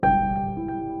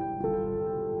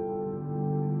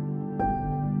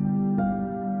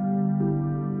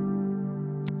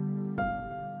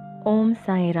Om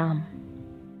Sai Ram.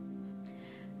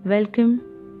 Welcome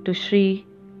to Sri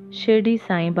Shirdi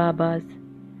Sai Baba's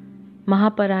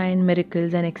Mahaparayan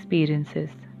Miracles and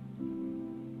Experiences.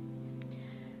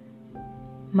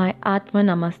 My Atma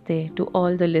Namaste to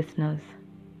all the listeners.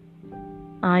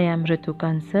 I am Ritu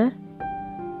Kansar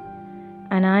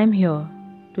and I am here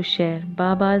to share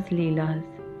Baba's Leelas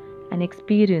and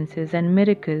experiences and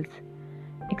miracles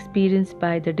experienced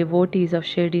by the devotees of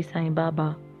Shirdi Sai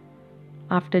Baba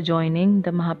after joining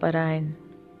the Mahaparayan.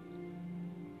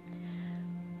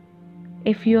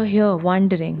 If you are here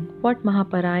wondering what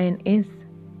Mahaparayan is,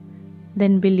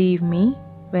 then believe me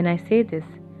when I say this,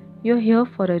 you are here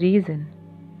for a reason.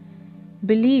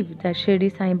 Believe that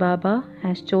Shirdi Sai Baba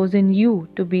has chosen you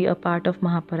to be a part of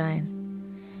Mahaparayan,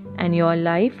 and your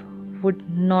life would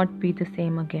not be the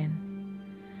same again.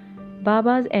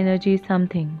 Baba's energy is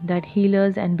something that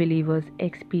healers and believers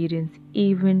experience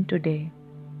even today.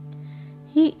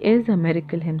 He is a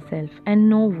miracle himself, and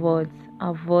no words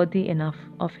are worthy enough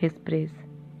of his praise.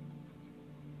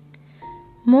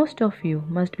 Most of you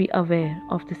must be aware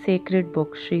of the sacred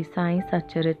book Sri Sai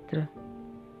Satcharitra.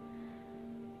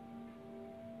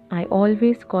 I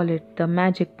always call it the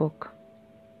magic book,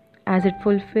 as it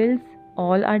fulfills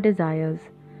all our desires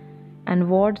and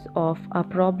wards off our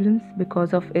problems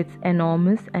because of its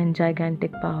enormous and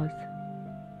gigantic powers.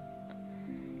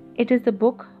 It is the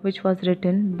book which was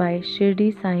written by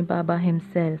Shirdi Sai Baba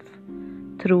himself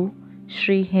through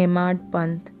Sri Hemad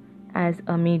Pant as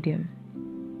a medium.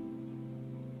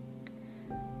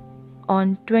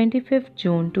 On 25th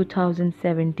June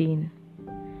 2017,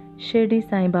 Shirdi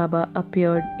Sai Baba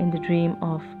appeared in the dream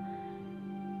of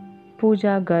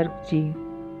Pooja Garg Ji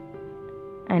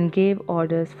and gave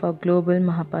orders for global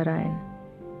Mahaparayan.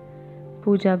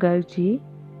 Pooja Garg Ji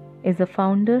is the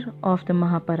founder of the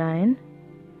Mahaparayan,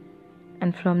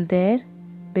 and from there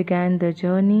began the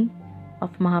journey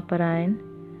of Mahaparayan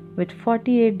with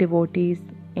 48 devotees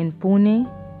in Pune,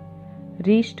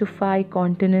 reached to 5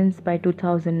 continents by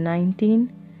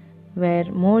 2019, where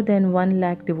more than 1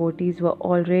 lakh devotees were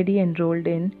already enrolled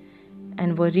in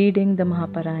and were reading the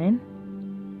Mahaparayan.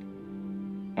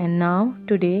 And now,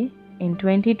 today, in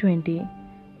 2020,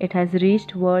 it has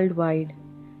reached worldwide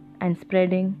and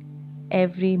spreading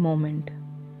every moment.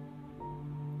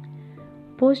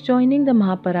 Post joining the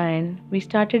Mahaparayan, we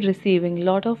started receiving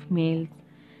lot of mails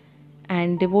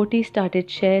and devotees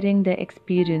started sharing their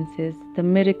experiences, the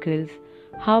miracles,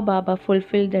 how Baba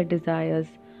fulfilled their desires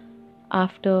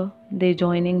after they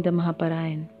joining the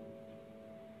Mahaparayan.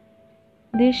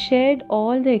 They shared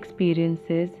all the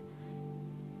experiences,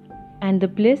 and the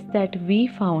bliss that we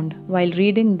found while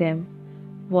reading them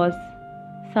was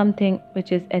something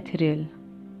which is ethereal.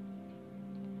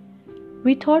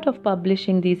 We thought of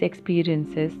publishing these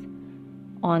experiences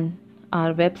on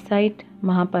our website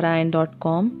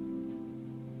mahaparayan.com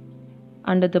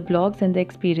under the blogs and the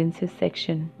experiences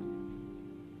section.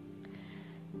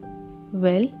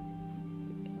 Well,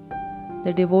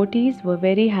 the devotees were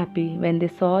very happy when they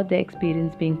saw the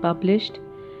experience being published,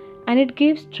 and it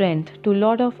gave strength to a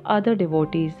lot of other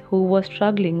devotees who were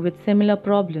struggling with similar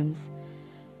problems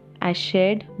as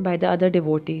shared by the other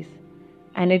devotees,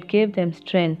 and it gave them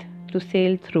strength to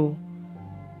sail through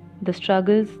the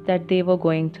struggles that they were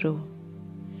going through.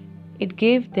 It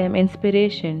gave them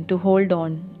inspiration to hold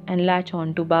on and latch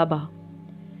on to Baba,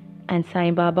 and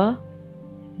Sai Baba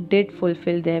did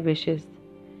fulfill their wishes,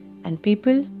 and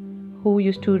people who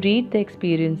used to read the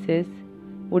experiences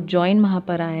would join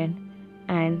Mahaparayan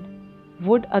and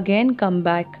would again come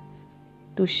back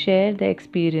to share the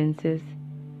experiences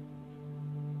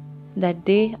that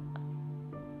they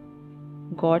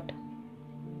got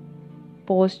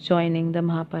post joining the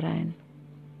Mahaparayan.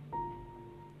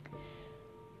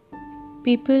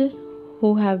 People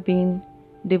who have been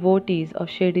devotees of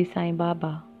Shirdi Sai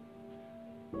Baba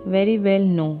very well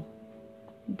know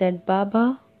that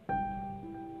Baba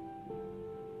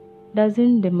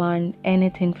doesn't demand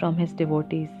anything from his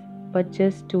devotees but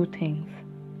just 2 things: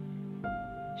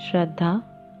 Shraddha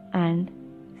and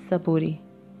Saburi,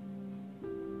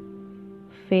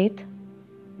 faith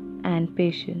and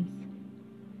patience.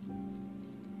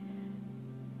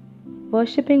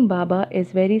 Worshipping Baba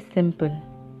is very simple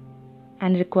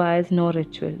and requires no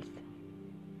rituals.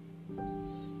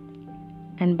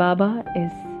 And Baba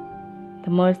is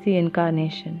the mercy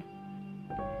incarnation.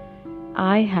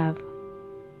 I have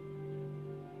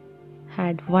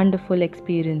had wonderful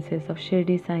experiences of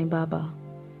Shirdi Sai Baba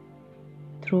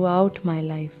throughout my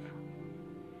life.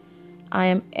 I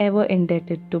am ever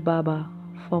indebted to Baba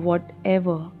for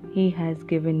whatever he has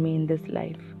given me in this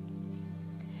life.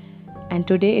 And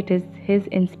today it is his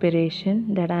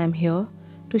inspiration that I am here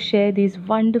to share these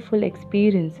wonderful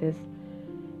experiences,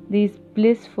 these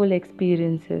blissful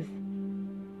experiences,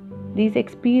 these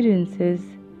experiences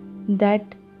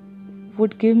that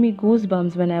would give me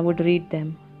goosebumps when I would read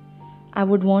them. I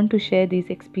would want to share these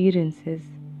experiences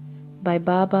by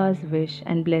Baba's wish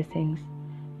and blessings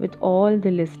with all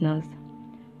the listeners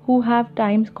who have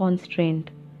time constraint,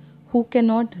 who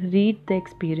cannot read the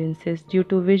experiences due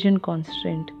to vision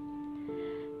constraint.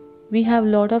 We have a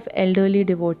lot of elderly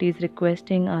devotees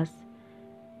requesting us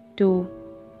to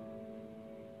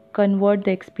convert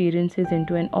the experiences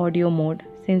into an audio mode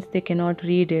since they cannot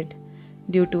read it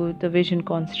due to the vision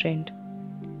constraint.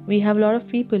 We have a lot of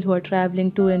people who are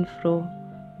traveling to and fro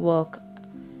work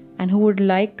and who would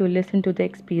like to listen to the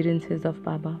experiences of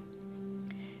Baba.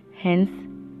 Hence,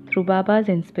 through Baba's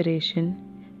inspiration,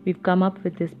 we've come up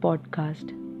with this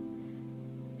podcast,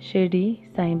 Shirdi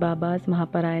Sai Baba's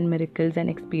Mahaparayan Miracles and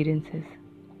Experiences.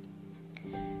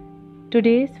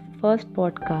 Today's first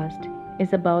podcast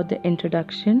is about the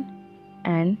introduction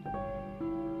and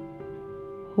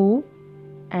who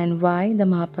and why the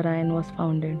Mahaparayan was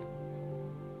founded.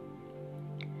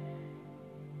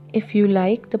 If you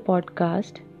like the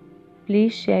podcast,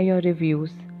 please share your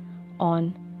reviews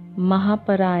on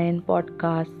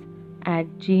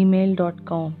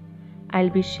mahaparayanpodcasts@gmail.com. I'll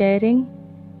be sharing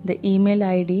the email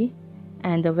ID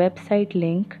and the website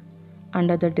link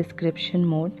under the description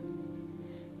mode.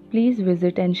 Please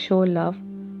visit and show love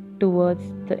towards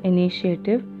the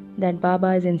initiative that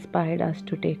Baba has inspired us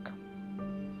to take.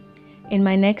 In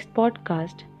my next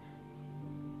podcast,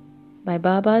 by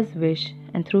Baba's wish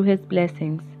and through his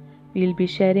blessings, we will be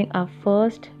sharing our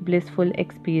first blissful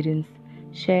experience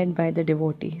shared by the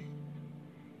devotees.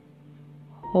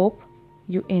 Hope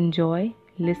you enjoy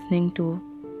listening to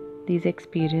these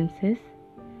experiences.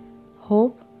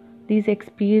 Hope these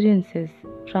experiences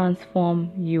transform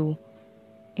you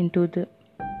into the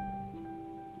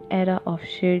era of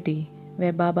Shirdi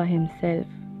where Baba himself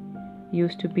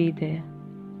used to be there.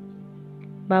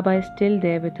 Baba is still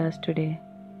there with us today.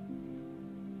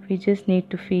 We just need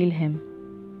to feel him.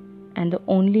 And the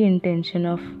only intention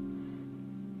of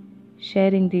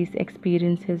sharing these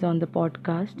experiences on the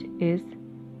podcast is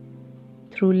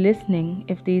through listening,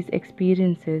 if these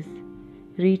experiences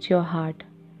reach your heart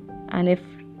and if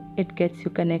it gets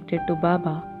you connected to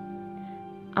Baba,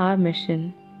 our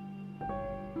mission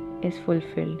is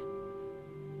fulfilled.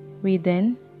 We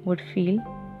then would feel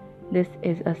this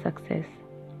is a success.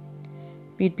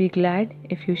 We'd be glad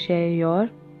if you share your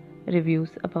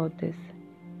reviews about this.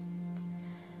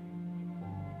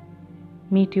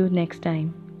 Meet you next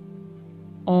time.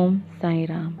 Om Sai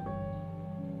Ram.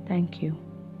 Thank you.